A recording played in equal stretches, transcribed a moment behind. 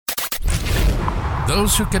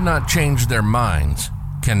Those who cannot change their minds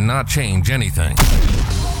cannot change anything.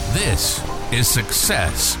 This is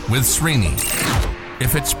Success with Srini.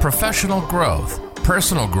 If it's professional growth,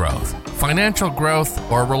 personal growth, financial growth,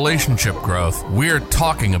 or relationship growth, we're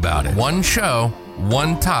talking about it. One show,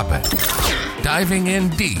 one topic. Diving in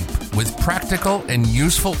deep with practical and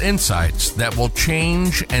useful insights that will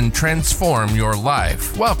change and transform your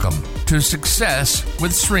life. Welcome to Success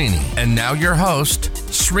with Srini. And now your host,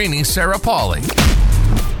 Srini Sarapalli.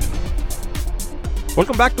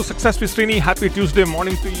 Welcome back to Success with Srini. Happy Tuesday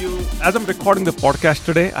morning to you. As I'm recording the podcast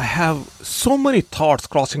today, I have so many thoughts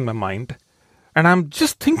crossing my mind. And I'm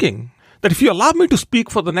just thinking that if you allow me to speak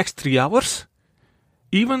for the next 3 hours,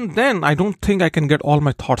 even then, I don't think I can get all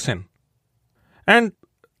my thoughts in. And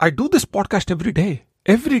I do this podcast every day.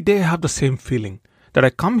 Every day I have the same feeling that I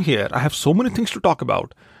come here, I have so many things to talk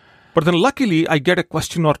about. But then luckily, I get a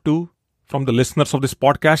question or two from the listeners of this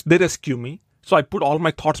podcast. They rescue me. So I put all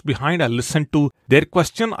my thoughts behind. I listen to their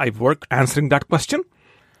question. I work answering that question.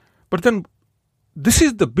 But then this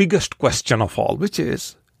is the biggest question of all, which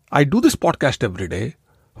is, I do this podcast every day.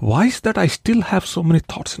 Why is that I still have so many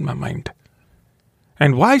thoughts in my mind?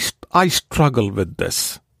 And why I struggle with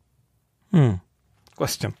this?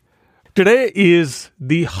 Question. Today is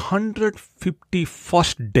the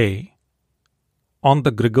 151st day on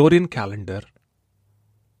the Gregorian calendar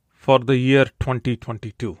for the year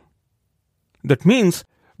 2022. That means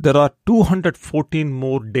there are 214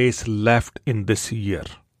 more days left in this year.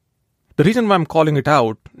 The reason why I'm calling it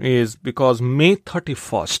out is because May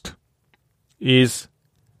 31st is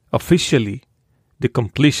officially the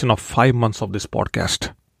completion of 5 months of this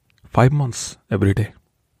podcast. 5 months every day.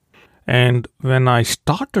 And when I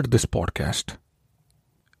started this podcast,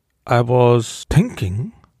 I was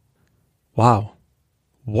thinking, wow,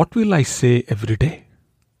 what will I say every day?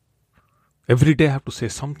 Every day I have to say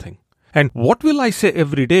something. And what will I say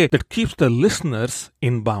every day that keeps the listeners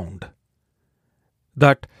inbound?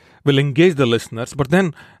 That will engage the listeners, but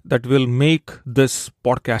then that will make this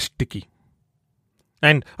podcast sticky.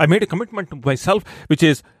 And I made a commitment to myself, which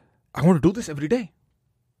is, I want to do this every day.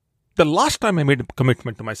 The last time I made a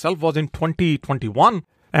commitment to myself was in 2021,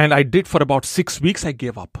 and I did for about 6 weeks, I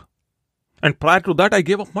gave up. And prior to that, I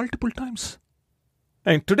gave up multiple times.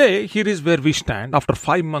 And today, here is where we stand after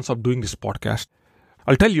 5 months of doing this podcast.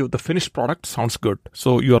 I'll tell you, the finished product sounds good.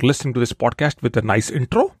 So you are listening to this podcast with a nice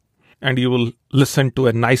intro, and you will listen to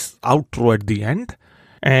a nice outro at the end.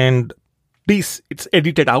 And please, it's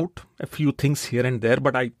edited out, a few things here and there,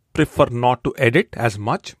 but I prefer not to edit as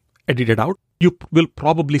much. Edit it out. You will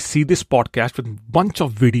probably see this podcast with a bunch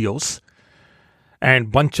of videos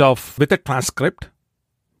and with a transcript,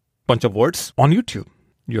 bunch of words on YouTube.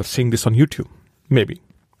 You're seeing this on YouTube, maybe.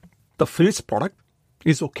 The finished product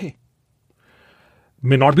is okay.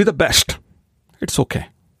 May not be the best. It's okay.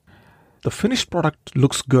 The finished product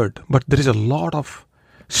looks good, but there is a lot of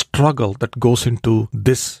struggle that goes into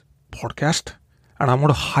this podcast, and I want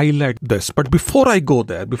to highlight this. But before I go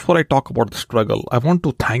there, before I talk about the struggle, I want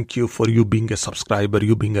to thank you for you being a subscriber,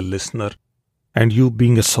 you being a listener, and you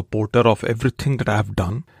being a supporter of everything that I have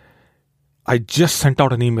done. I just sent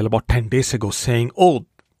out an email about 10 days ago saying,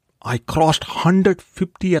 I crossed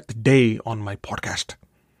 150th day on my podcast.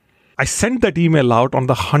 I sent that email out on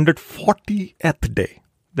the 140th day.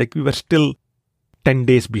 Like we were still 10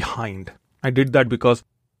 days behind. I did that because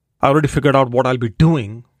I already figured out what I'll be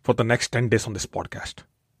doing for the next 10 days on this podcast.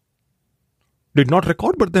 Did not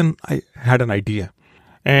record, but then I had an idea.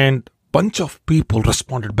 And a bunch of people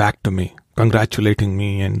responded back to me, congratulating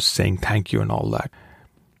me and saying thank you and all that.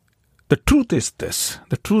 The truth is this.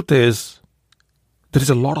 The truth is there is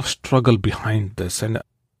a lot of struggle behind this. And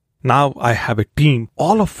now I have a team.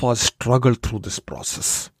 All of us struggle through this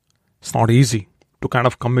process. It's not easy to kind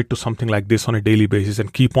of commit to something like this on a daily basis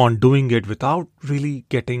and keep on doing it without really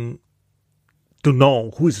getting to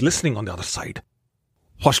know who is listening on the other side.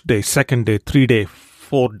 First day, second day, 3 day,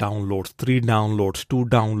 4 downloads, 3 downloads, 2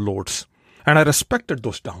 downloads. And I respected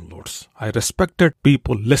those downloads. I respected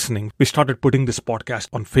people listening. We started putting this podcast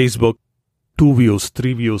on Facebook. 2 views,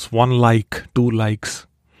 3 views, 1 like, 2 likes.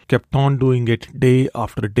 Kept on doing it day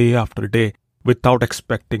after day after day without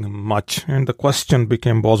expecting much. And the question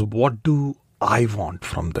was, what do I want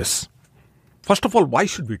from this? First of all, why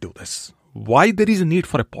should we do this? Why there is a need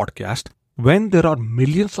for a podcast when there are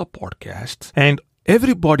millions of podcasts and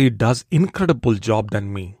everybody does incredible job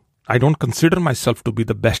than me? I don't consider myself to be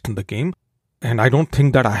the best in the game. And I don't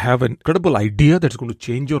think that I have an incredible idea that's going to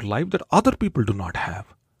change your life that other people do not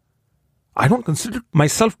have. I don't consider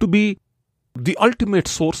myself to be the ultimate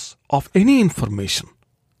source of any information.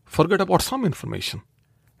 Forget about some information.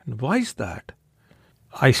 And why is that?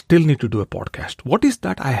 I still need to do a podcast. What is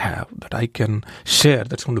that I have that I can share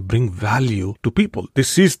that's going to bring value to people?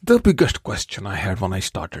 This is the biggest question I had when I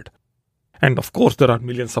started. And of course, there are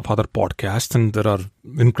millions of other podcasts and there are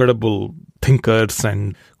incredible thinkers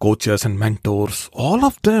and coaches and mentors. All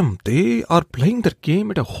of them, they are playing their game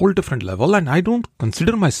at a whole different level. And I don't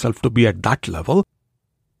consider myself to be at that level.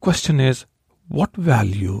 Question is, what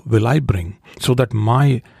value will I bring so that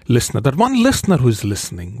my listener, that one listener who is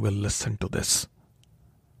listening will listen to this?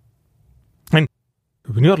 And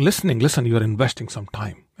when you're listening, listen, you're investing some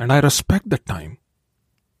time. And I respect that time.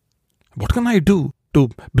 What can I do to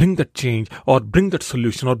bring that change or bring that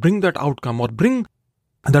solution or bring that outcome or bring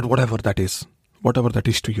that whatever that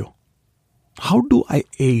is to you? How do I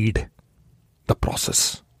aid the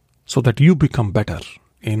process so that you become better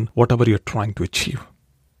in whatever you're trying to achieve?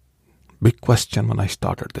 Big question when I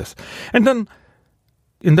started this. And then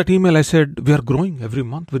in that email, I said, we are growing every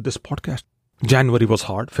month with this podcast. January was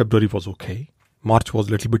hard. February was okay. March was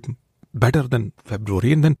a little bit better than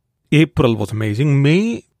February. And then April was amazing.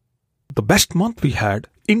 May, the best month we had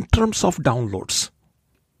in terms of downloads.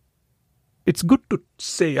 It's good to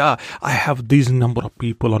say, I have these number of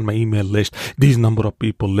people on my email list. These number of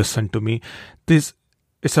people listen to me. This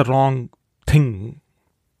is a wrong thing.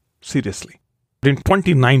 Seriously. In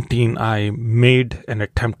 2019, I made an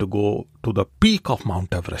attempt to go to the peak of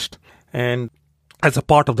Mount Everest. And as a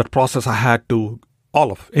part of that process, I had to,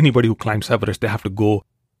 anybody who climbs Everest, they have to go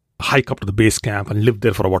hike up to the base camp and live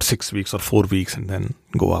there for about 6 weeks or 4 weeks and then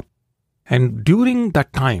go up. And during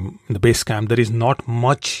that time in the base camp, there is not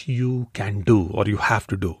much you can do or you have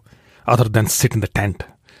to do other than sit in the tent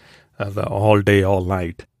all day, all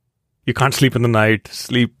night. You can't sleep in the night.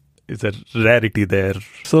 Sleep is a rarity there.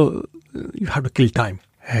 So you have to kill time.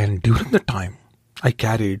 And during the time, I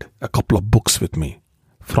carried a couple of books with me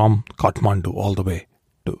from Kathmandu all the way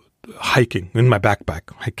to hiking in my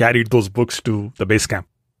backpack. I carried those books to the base camp.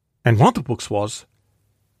 And one of the books was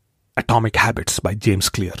Atomic Habits by James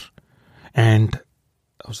Clear. And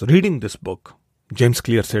I was reading this book. James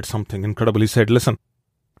Clear said something incredible. He said, listen,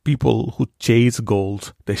 people who chase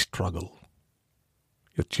goals, they struggle.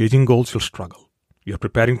 You're chasing goals, you'll struggle. You're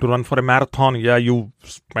preparing to run for a marathon. Yeah, you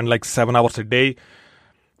spend like 7 hours a day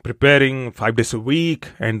preparing 5 days a week.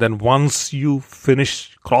 And then once you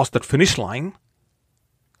cross that finish line,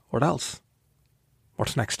 what else?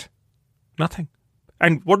 What's next? Nothing.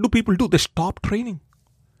 And what do people do? They stop training.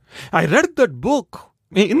 I read that book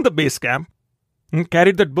in the base camp and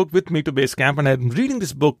carried that book with me to base camp. And I'm reading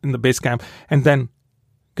this book in the base camp. And then,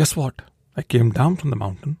 guess what? I came down from the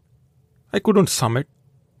mountain. I couldn't summit.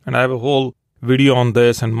 And I have a whole video on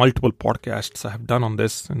this and multiple podcasts I have done on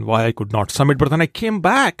this and why I could not summit. But then I came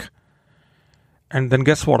back. And then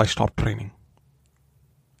guess what? I stopped training.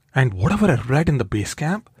 And whatever I read in the base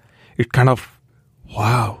camp, it kind of,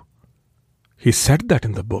 wow. He said that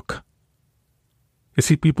in the book. You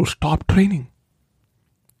see, people stop training.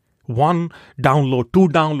 1 download, 2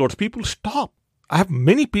 downloads, people stop. I have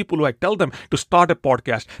many people who I tell them to start a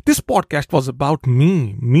podcast. This podcast was about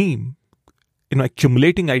me,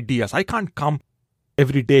 accumulating ideas. I can't come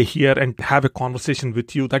every day here and have a conversation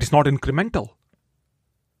with you that is not incremental.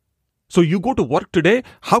 So you go to work today,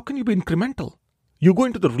 how can you be incremental? You go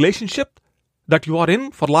into the relationship that you are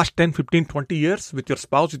in for last 10, 15, 20 years with your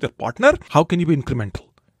spouse, with your partner, how can you be incremental?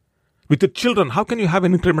 With your children, how can you have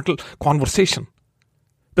an incremental conversation?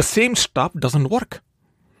 The same stuff doesn't work.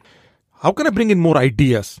 How can I bring in more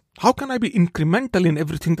ideas? How can I be incremental in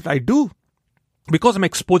everything that I do? Because I'm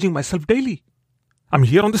exposing myself daily. I'm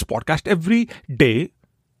here on this podcast every day.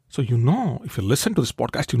 So if you listen to this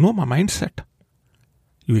podcast, you know my mindset.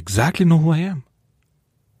 You exactly know who I am.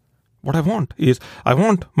 What I want is, I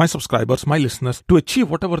want my subscribers, my listeners to achieve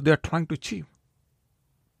whatever they are trying to achieve.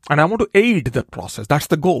 And I want to aid that process. That's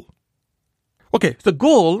the goal. Okay, the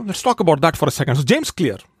goal, let's talk about that for a second. So James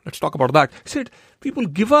Clear, let's talk about that. He said, people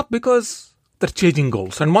give up because they're chasing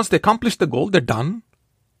goals. And once they accomplish the goal, they're done.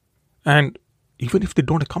 And even if they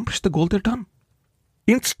don't accomplish the goal, they're done.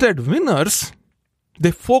 Instead, winners,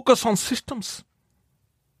 they focus on systems.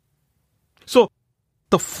 So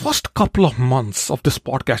the first couple of months of this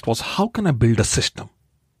podcast was, how can I build a system?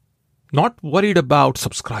 Not worried about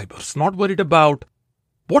subscribers, not worried about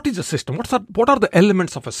what is a system? What are the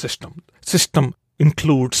elements of a system? System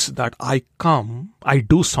includes that I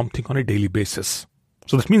do something on a daily basis.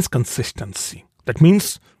 So that means consistency. That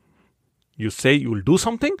means you say you will do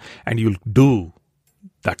something and you'll do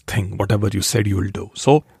that thing, whatever you said you will do.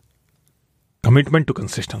 So commitment to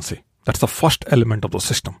consistency. That's the first element of the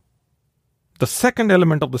system. The second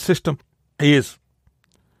element of the system is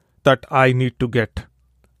that I need to get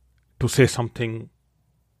to say something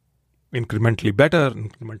incrementally better,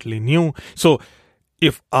 incrementally new. So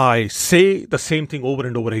if I say the same thing over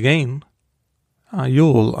and over again, you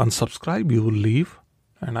will unsubscribe, you will leave,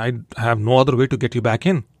 and I have no other way to get you back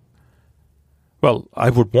in. Well, I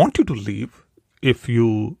would want you to leave if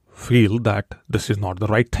you feel that this is not the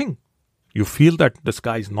right thing. You feel that this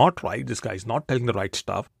guy is not right, this guy is not telling the right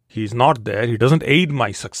stuff, he's not there, he doesn't aid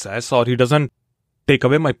my success, or he doesn't take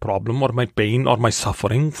away my problem or my pain or my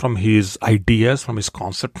suffering from his ideas, from his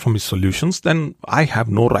concept, from his solutions, then I have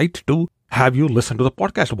no right to have you listen to the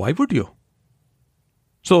podcast. Why would you?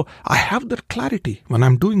 So I have that clarity when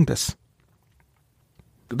I'm doing this.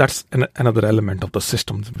 That's another element of the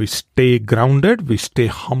system. We stay grounded, we stay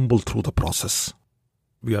humble through the process.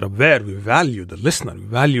 We are aware, we value the listener, we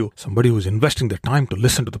value somebody who's investing their time to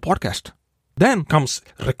listen to the podcast. Then comes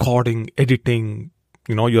recording, editing.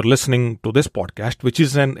 You're listening to this podcast, which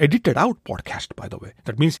is an edited out podcast, by the way.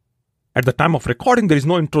 That means at the time of recording, there is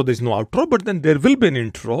no intro, there is no outro, but then there will be an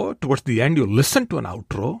intro. Towards the end, you listen to an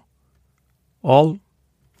outro. All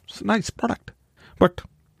it's a nice product. But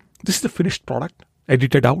this is the finished product,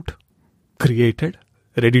 edited out, created,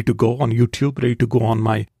 ready to go on YouTube, ready to go on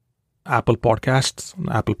my Apple Podcasts, on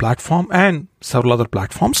Apple platform, and several other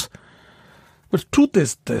platforms. But the truth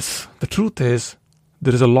is this. The truth is,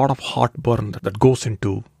 there is a lot of heartburn that goes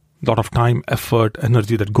into, a lot of time, effort,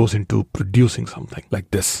 energy that goes into producing something like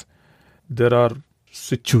this. There are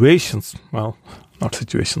situations, well, not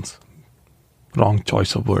situations, wrong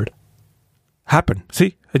choice of word, happen.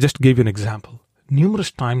 See, I just gave you an example. Numerous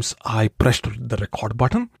times I pressed the record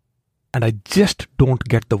button and I just don't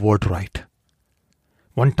get the word right.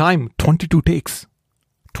 One time, 22 takes.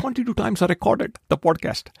 22 times I recorded the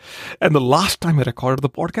podcast. And the last time I recorded the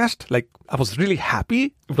podcast, I was really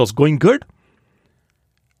happy. It was going good.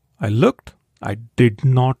 I looked. I did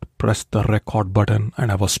not press the record button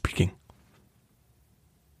and I was speaking.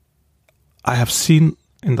 I have seen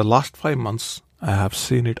in the last 5 months, I have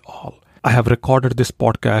seen it all. I have recorded this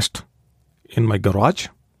podcast in my garage.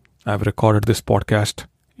 I have recorded this podcast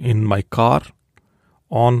in my car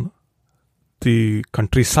on the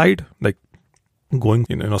countryside, going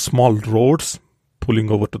in small roads,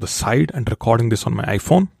 pulling over to the side and recording this on my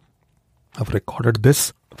iPhone. I've recorded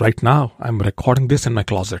this right now. I'm recording this in my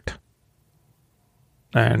closet.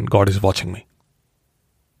 And God is watching me.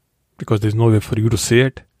 Because there's no way for you to say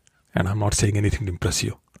it. And I'm not saying anything to impress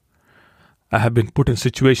you. I have been put in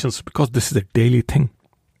situations because this is a daily thing.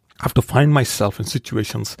 I have to find myself in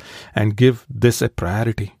situations and give this a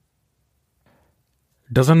priority.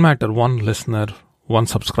 Doesn't matter, one listener, one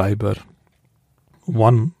subscriber,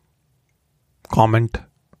 one comment,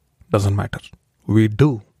 doesn't matter. We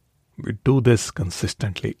do this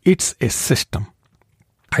consistently. It's a system.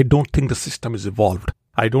 I don't think the system is evolved.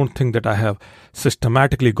 I don't think that I have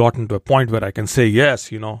systematically gotten to a point where I can say,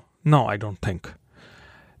 yes, No, I don't think.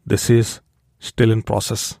 This is still in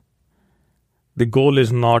process. The goal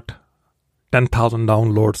is not 10,000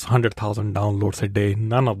 downloads, 100,000 downloads a day,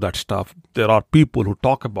 none of that stuff. There are people who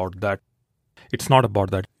talk about that. It's not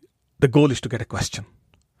about that. The goal is to get a question.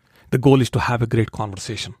 The goal is to have a great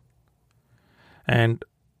conversation. And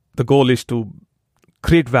the goal is to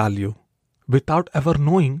create value without ever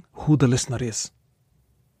knowing who the listener is.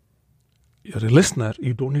 You're a listener,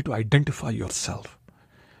 you don't need to identify yourself.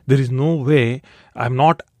 There is no way. I'm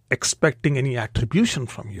not expecting any attribution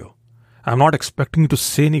from you. I'm not expecting you to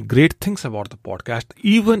say any great things about the podcast,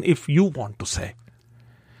 even if you want to say.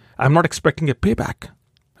 I'm not expecting a payback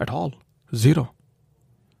at all. Zero.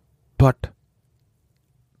 But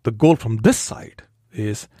the goal from this side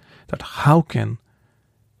is that how can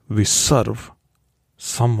we serve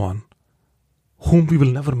someone whom we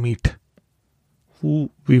will never meet,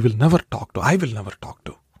 who we will never talk to, I will never talk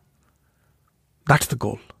to. That's the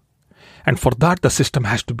goal. And for that, the system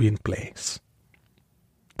has to be in place.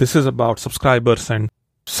 This is about subscribers and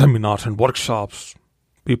seminars and workshops.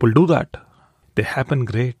 People do that. They happen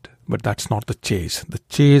great, but that's not the chase. The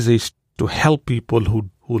chase is to help people who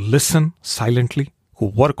listen silently, who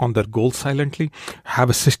work on their goals silently, have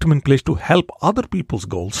a system in place to help other people's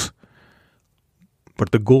goals.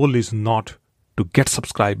 But the goal is not to get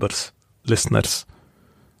subscribers, listeners,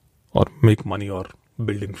 or make money or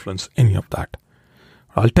build influence, any of that.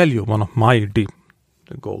 I'll tell you, one of my deep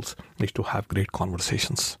goals is to have great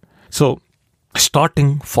conversations. So,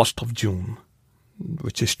 starting 1st of June,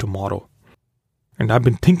 which is tomorrow, and I've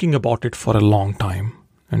been thinking about it for a long time,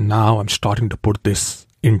 and now I'm starting to put this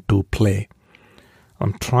into play.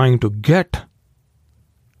 I'm trying to get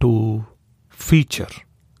to feature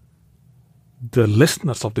the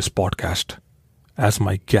listeners of this podcast as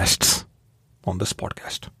my guests on this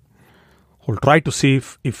podcast. We'll try to see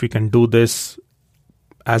if we can do this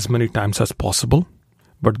as many times as possible,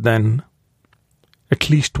 but then at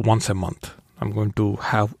least once a month, I'm going to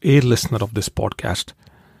have a listener of this podcast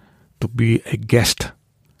to be a guest,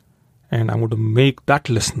 and I'm going to make that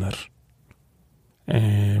listener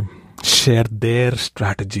share their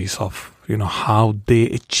strategies of how they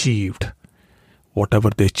achieved whatever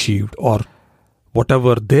they achieved, or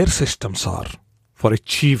whatever their systems are for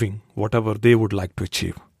achieving whatever they would like to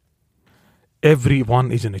achieve.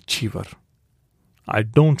 Everyone is an achiever. I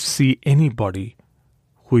don't see anybody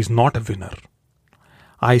who is not a winner.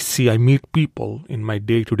 I meet people in my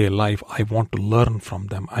day-to-day life. I want to learn from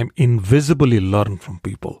them. I'm invisibly learn from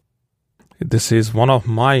people. This is one of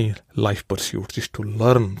my life pursuits, is to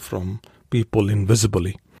learn from people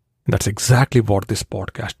invisibly. That's exactly what this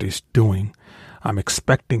podcast is doing. I'm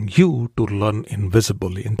expecting you to learn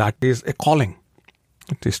invisibly, and that is a calling.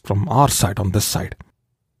 It is from our side, on this side.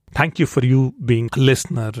 Thank you for you being a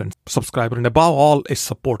listener and subscriber, and above all, a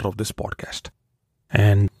supporter of this podcast.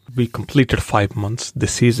 And we completed 5 months.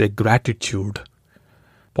 This is a gratitude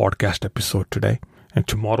podcast episode today. And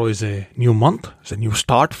tomorrow is a new month. It's a new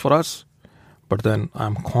start for us. But then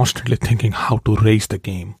I'm constantly thinking how to raise the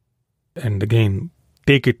game. And again,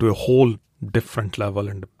 take it to a whole different level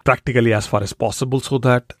and practically as far as possible, so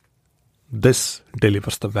that this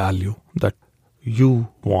delivers the value that you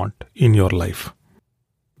want in your life.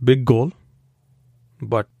 Big goal,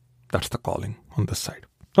 but that's the calling on this side.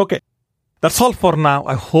 Okay. That's all for now.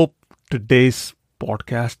 I hope today's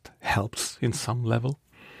podcast helps in some level.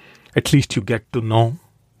 At least you get to know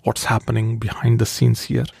what's happening behind the scenes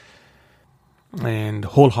here. And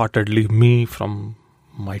wholeheartedly, me from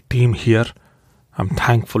my team here, I'm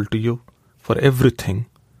thankful to you for everything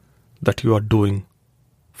that you are doing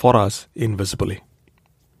for us invisibly.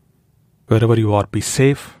 Wherever you are, be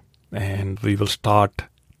safe, and we will start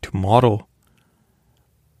tomorrow,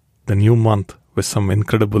 the new month, with some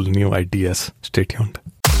incredible new ideas. Stay tuned.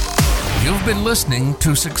 You've been listening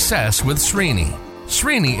to Success with Srini.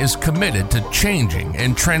 Srini is committed to changing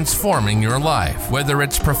and transforming your life, whether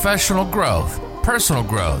it's professional growth, personal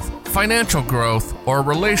growth, financial growth, or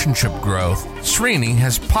relationship growth. Srini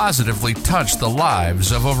has positively touched the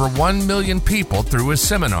lives of over 1 million people through his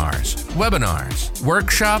seminars, webinars,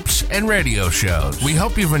 workshops, and radio shows. We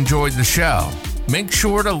hope you've enjoyed the show. Make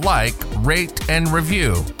sure to like, rate, and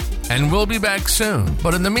review. And we'll be back soon.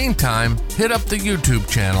 But in the meantime, hit up the YouTube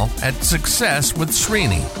channel at Success with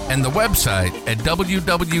Srini and the website at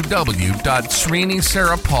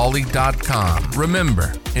www.srinisarapalli.com.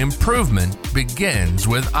 Remember, improvement begins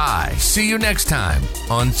with I. See you next time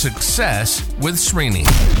on Success with Srini.